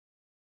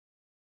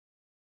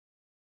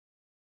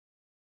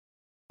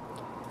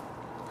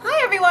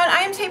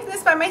I'm taping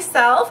this by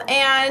myself,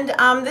 and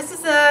this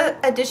is an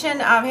edition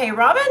of Hey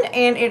Robin,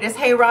 and it is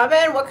Hey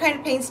Robin, what kind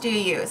of paints do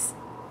you use?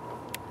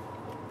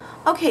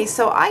 Okay,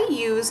 so I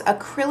use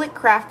acrylic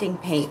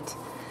crafting paint.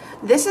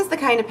 This is the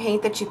kind of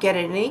paint that you get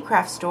at any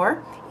craft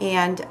store,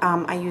 and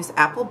I use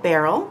Apple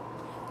Barrel.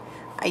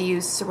 I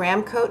use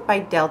Ceramcoat by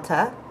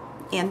Delta,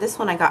 and this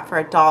one I got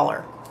for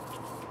 $1.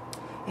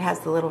 It has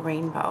the little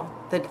rainbow.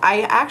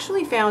 I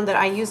actually found that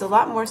I use a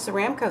lot more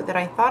Ceramcoat than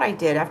I thought I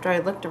did after I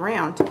looked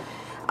around.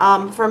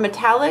 For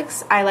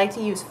metallics, I like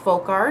to use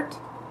Folk Art,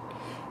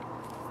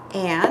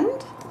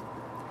 and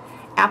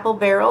Apple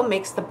Barrel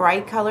makes the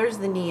bright colors,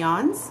 the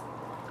neons.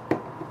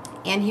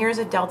 And here's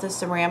a Delta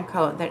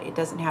Ceramcoat that it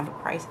doesn't have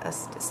a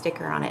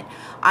sticker on it.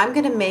 I'm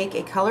going to make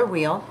a color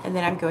wheel, and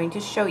then I'm going to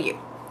show you.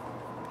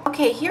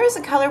 Okay, here's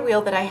a color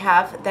wheel that I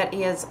have that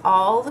is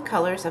all the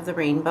colors of the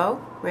rainbow: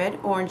 red,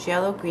 orange,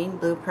 yellow, green,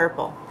 blue,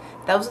 purple.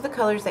 Those are the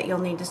colors that you'll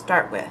need to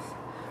start with.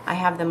 I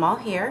have them all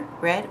here: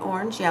 red,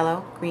 orange,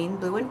 yellow, green,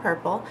 blue, and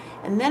purple.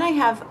 And then I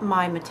have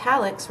my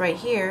metallics right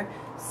here,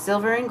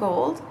 silver and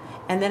gold.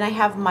 And then I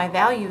have my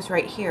values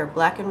right here,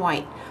 black and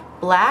white.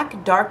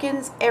 Black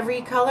darkens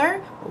every color,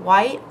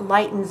 white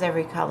lightens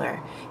every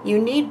color. You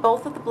need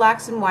both of the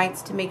blacks and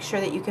whites to make sure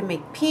that you can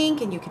make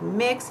pink, and you can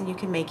mix, and you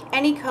can make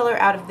any color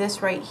out of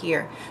this right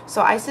here.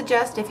 So I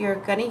suggest, if you're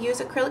going to use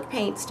acrylic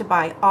paints, to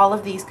buy all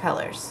of these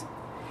colors.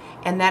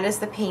 And that is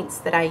the paints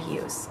that I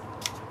use.